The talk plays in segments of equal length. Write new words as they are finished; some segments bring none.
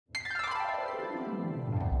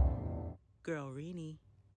girl Rini.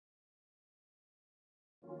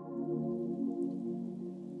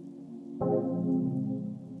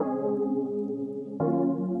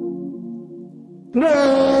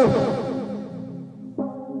 No!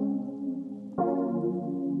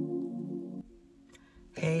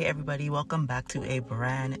 Hey everybody, welcome back to a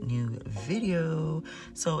brand new video.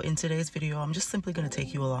 So in today's video, I'm just simply going to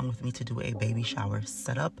take you along with me to do a baby shower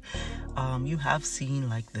setup. You have seen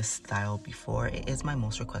like this style before. It is my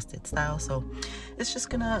most requested style, so it's just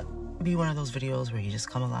gonna be one of those videos where you just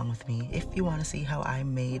come along with me. If you want to see how I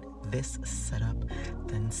made this setup,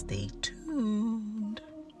 then stay tuned.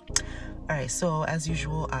 Alright, so as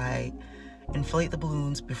usual, I inflate the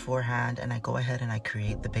balloons beforehand and I go ahead and I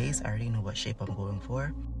create the base. I already know what shape I'm going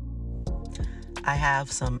for. I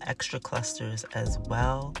have some extra clusters as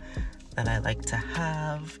well that I like to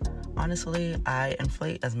have. Honestly, I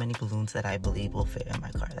inflate as many balloons that I believe will fit in my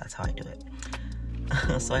car. That's how I do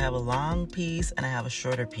it. So I have a long piece and I have a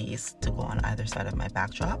shorter piece to go on either side of my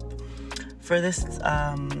backdrop. For this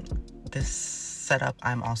this setup,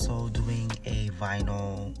 I'm also doing a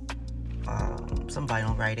vinyl, some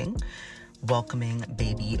vinyl writing, welcoming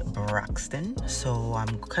baby Braxton. So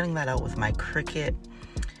I'm cutting that out with my Cricut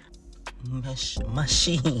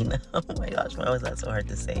machine. Oh my gosh, why was that so hard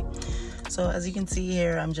to say? So as you can see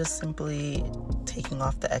here, I'm just simply taking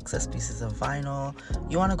off the excess pieces of vinyl.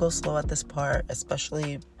 You want to go slow at this part,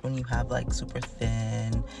 especially when you have like super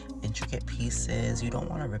thin, intricate pieces. You don't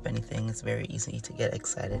want to rip anything. It's very easy to get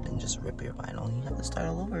excited and just rip your vinyl, and you have to start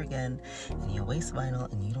all over again, and you waste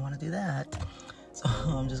vinyl, and you don't want to do that. So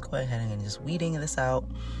I'm just going ahead and just weeding this out,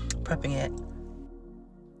 prepping it.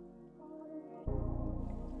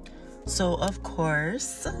 So of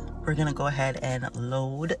course, we're gonna go ahead and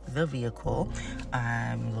load the vehicle.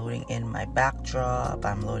 I'm loading in my backdrop,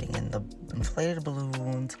 I'm loading in the inflated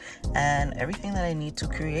balloons, and everything that I need to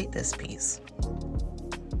create this piece.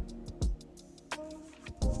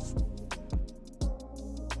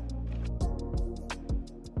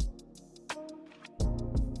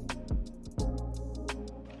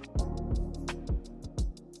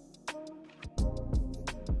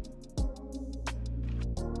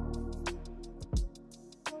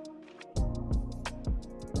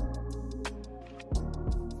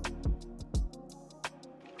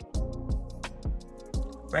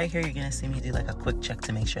 Right here, you're gonna see me do like a quick check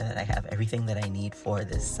to make sure that I have everything that I need for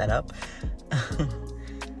this setup.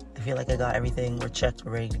 I feel like I got everything. We're checked,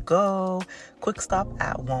 we're ready to go. Quick stop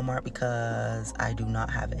at Walmart because I do not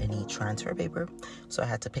have any transfer paper, so I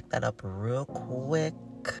had to pick that up real quick.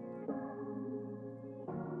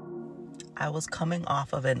 I was coming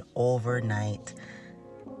off of an overnight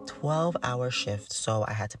 12-hour shift, so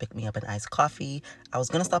I had to pick me up an iced coffee. I was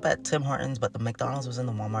gonna stop at Tim Hortons, but the McDonald's was in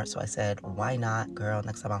the Walmart, so I said, why not, girl?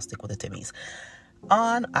 Next time I'll stick with the Timmy's.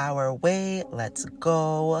 On our way, let's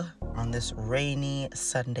go on this rainy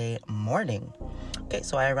Sunday morning. Okay,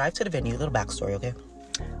 so I arrived to the venue. Little backstory, okay?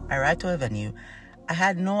 I arrived to a venue. I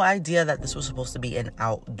had no idea that this was supposed to be an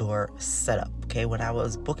outdoor setup, okay? When I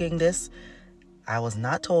was booking this, I was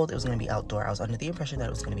not told it was going to be outdoor. I was under the impression that it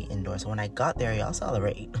was going to be indoor. So when I got there, y'all saw the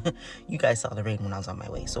rain. You guys saw the rain when I was on my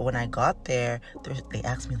way. So when I got there, they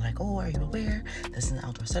asked me like, oh, are you aware this is an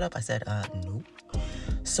outdoor setup? I said, nope.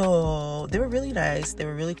 So they were really nice. They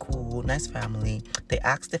were really cool. Nice family. They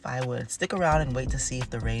asked if I would stick around and wait to see if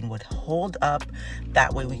the rain would hold up.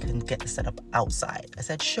 That way we can get the setup outside. I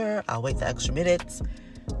said, sure, I'll wait the extra minutes.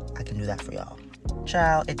 I can do that for y'all.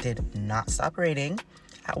 Child, it did not stop raining.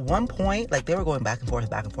 At one point, like, they were going back and forth,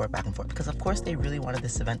 because of course they really wanted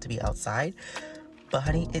this event to be outside. But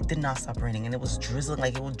honey, it did not stop raining, and it was drizzling.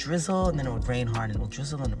 Like, it would drizzle and then it would rain hard, and it would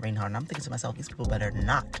drizzle and rain hard. And I'm thinking to myself, these people better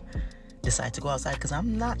not decide to go outside, because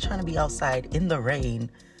I'm not trying to be outside in the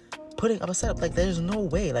rain putting up a setup. Like, there's no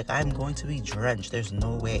way. Like, I'm going to be drenched. There's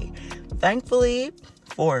no way. Thankfully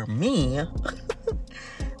for me,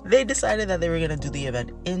 they decided that they were gonna do the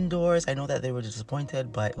event indoors. I know that they were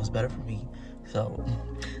disappointed, but it was better for me, so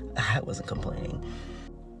I wasn't complaining.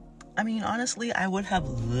 I mean, honestly, I would have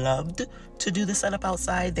loved to do the setup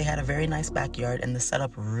outside. They had a very nice backyard, and the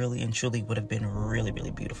setup really and truly would have been really, really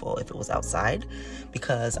beautiful if it was outside,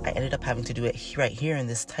 because I ended up having to do it right here in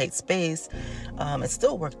this tight space. It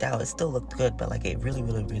still worked out. It still looked good, but like, it really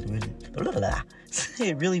would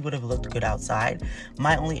have looked good outside.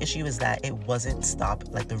 My only issue is that it wasn't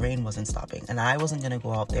stopping. Like, the rain wasn't stopping, and I wasn't gonna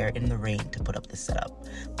go out there in the rain to put up the setup.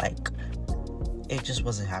 Like, it just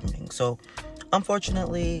wasn't happening. So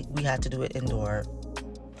unfortunately, we had to do it indoor.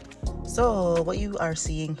 So what you are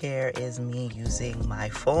seeing here is me using my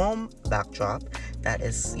foam backdrop. That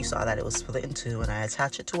is, you saw that it was split in two, and I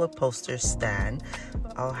attach it to a poster stand.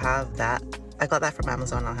 I'll have that I got that from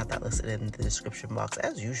Amazon. I'll have that listed in the description box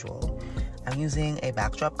as usual. I'm using a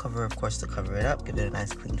backdrop cover, of course, to cover it up, give it a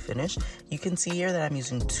nice clean finish. You can see here that I'm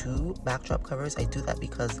using 2 backdrop covers. I do that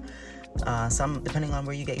because some, depending on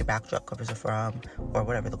where you get your backdrop covers are from or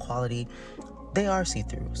whatever the quality, they are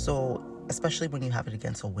see-through. So especially when you have it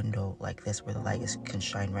against a window like this where the light can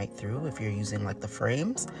shine right through, if you're using like the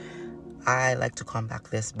frames, I like to combat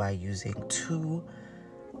this by using two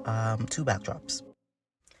backdrops.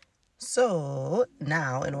 So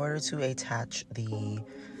now, in order to attach the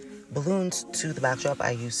balloons to the backdrop, I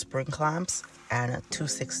use spring clamps and a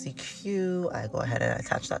 260Q. I go ahead and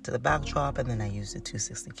attach that to the backdrop, and then I use the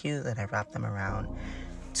 260Q, and I wrap them around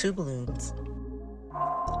 2 balloons.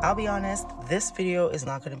 I'll be honest, this video is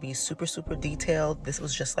not going to be super detailed. This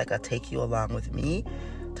was just like a take you along with me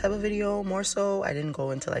type of video, more so. I didn't go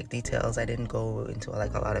into like details. I didn't go into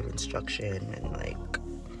like a lot of instruction and like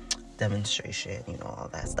demonstration, you know, all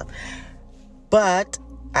that stuff. But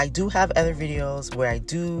I do have other videos where I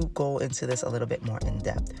do go into this a little bit more in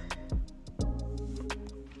depth.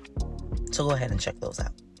 So go ahead and check those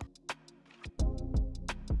out.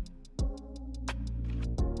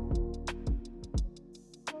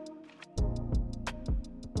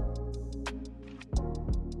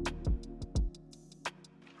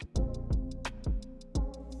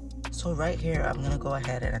 So right here, I'm gonna go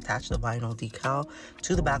ahead and attach the vinyl decal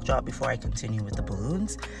to the backdrop before I continue with the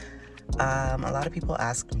balloons. A lot of people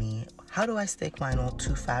ask me, how do I stick vinyl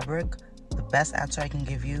to fabric? The best answer I can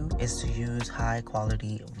give you is to use high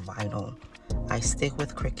quality vinyl. I stick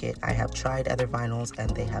with Cricut. I have tried other vinyls and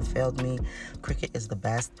they have failed me. Cricut is the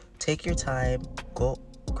best. Take your time, go,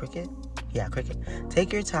 Cricut? Yeah, Cricut.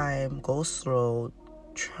 Take your time, go slow.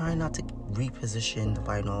 Try not to reposition the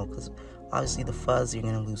vinyl because obviously the fuzz, you're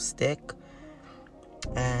gonna lose stick,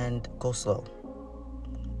 and go slow.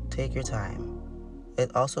 Take your time.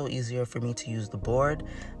 It's also easier for me to use the board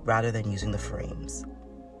rather than using the frames.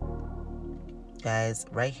 Guys,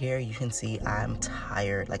 right here you can see I'm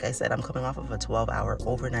tired. Like I said, I'm coming off of a 12-hour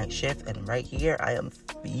overnight shift, and right here I am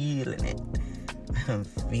feeling it. I'm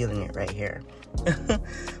feeling it right here.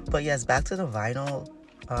 But yes, back to the vinyl.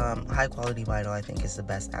 High quality vinyl, I think, is the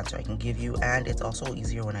best answer I can give you, and it's also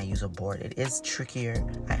easier when I use a board. It is trickier.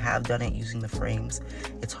 I have done it using the frames.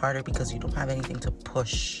 It's harder because you don't have anything to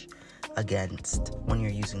push against when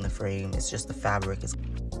you're using the frame. It's just the fabric.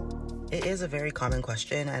 It is a very common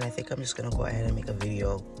question, and I think I'm just gonna go ahead and make a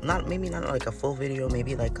video. Maybe not like a full video,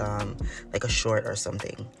 maybe like a short or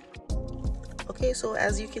something. Okay, so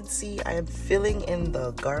as you can see, I am filling in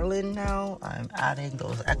the garland now. I'm adding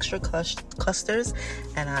those extra clusters,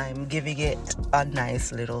 and I'm giving it a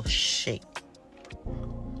nice little shape.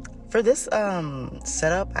 For this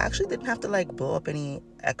setup, I actually didn't have to like blow up any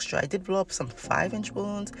extra. I did blow up some 5-inch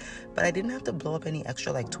balloons, but I didn't have to blow up any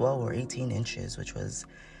extra like 12 or 18 inches, which was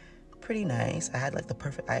pretty nice. I had like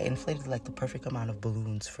I inflated like the perfect amount of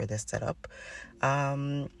balloons for this setup.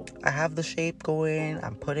 I have the shape going.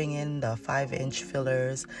 I'm putting in the 5-inch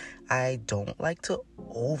fillers. I don't like to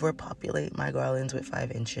overpopulate my garlands with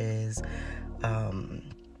 5 inches,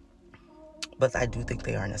 but I do think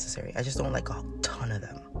they are necessary. I just don't like a ton of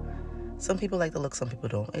them. Some people like the look, some people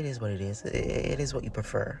don't. It is what it is. It is what you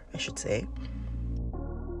prefer, I should say.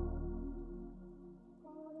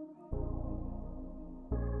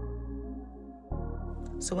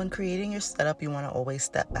 So when creating your setup, you want to always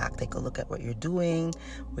step back, take a look at what you're doing,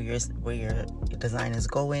 where your design is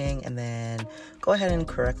going, and then go ahead and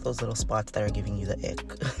correct those little spots that are giving you the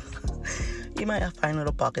ick. You might find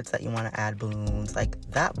little pockets that you want to add balloons. Like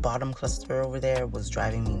that bottom cluster over there was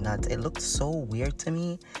driving me nuts. It looked so weird to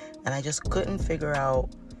me, and I just couldn't figure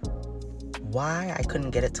out why I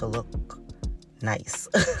couldn't get it to look nice.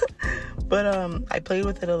 But I played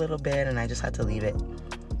with it a little bit, and I just had to leave it.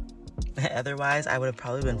 Otherwise, I would have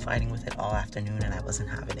probably been fighting with it all afternoon, and I wasn't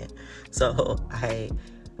having it. So I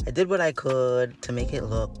did what I could to make it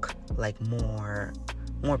look like more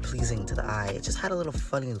pleasing to the eye. It just had a little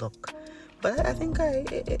funny look, but I think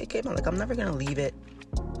it came out. Like, I'm never gonna leave it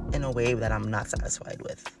in a way that I'm not satisfied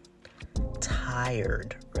with.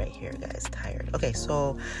 Tired right here, guys. Tired. Okay,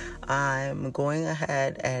 so I'm going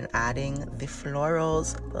ahead and adding the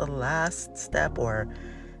florals, the last step, or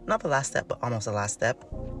not the last step, but almost the last step.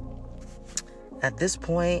 At this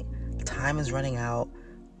point, time is running out.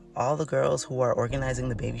 All the girls who are organizing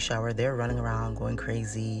the baby shower, they're running around going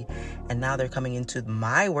crazy, and now they're coming into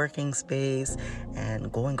my working space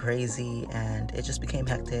and going crazy, and it just became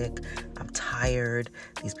hectic. I'm tired.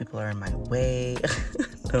 These people are in my way.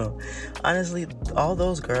 No, honestly, all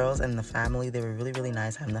those girls and the family, they were really, really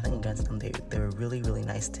nice. I have nothing against them. They were really, really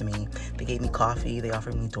nice to me. They gave me coffee. They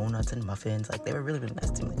offered me donuts and muffins. Like, they were really, really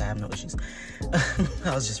nice to me. Like, I have no issues.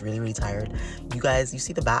 I was just really, really tired. You guys, you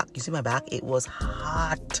see the back? You see my back? It was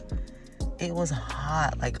hot. It was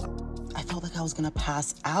hot. Like, I felt like I was gonna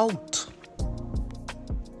pass out.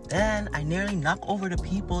 Then I nearly knock over the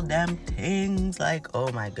people, damn things. Like,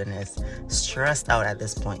 oh my goodness. Stressed out at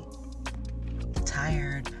this point.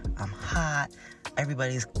 Tired, I'm hot,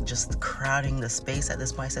 everybody's just crowding the space at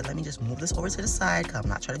this point. I said, let me just move this over to the side because I'm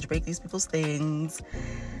not trying to break these people's things.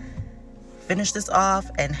 Finish this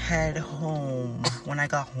off and head home. When I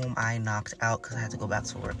got home, I knocked out because I had to go back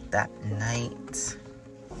to work that night.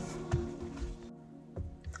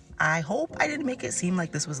 I hope I didn't make it seem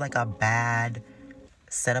like this was like a bad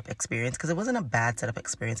setup experience, because it wasn't a bad setup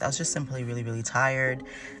experience. I was just simply really, really tired,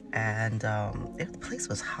 and the place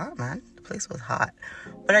was hot, man. The place was hot,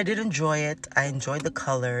 but I did enjoy it. I enjoyed the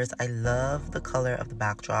colors. I love the color of the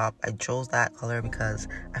backdrop. I chose that color because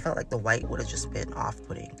I felt like the white would have just been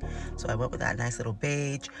off-putting, so I went with that nice little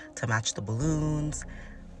beige to match the balloons,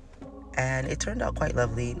 and it turned out quite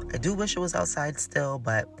lovely. I do wish it was outside still,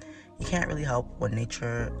 but you can't really help when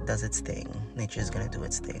nature does its thing. Nature's gonna do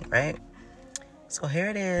its thing, right? So here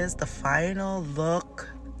it is, the final look.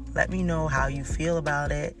 Let me know how you feel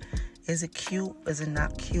about it. Is it cute? Is it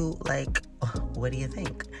not cute? Like, what do you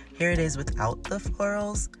think? Here it is without the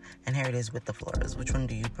florals, and here it is with the florals. Which one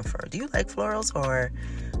do you prefer? Do you like florals, or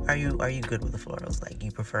are you good with the florals? Like,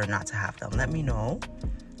 you prefer not to have them? Let me know.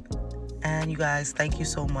 And you guys, thank you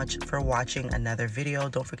so much for watching another video.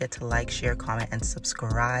 Don't forget to like, share, comment, and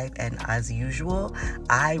subscribe. And as usual,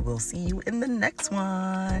 I will see you in the next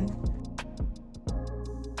one.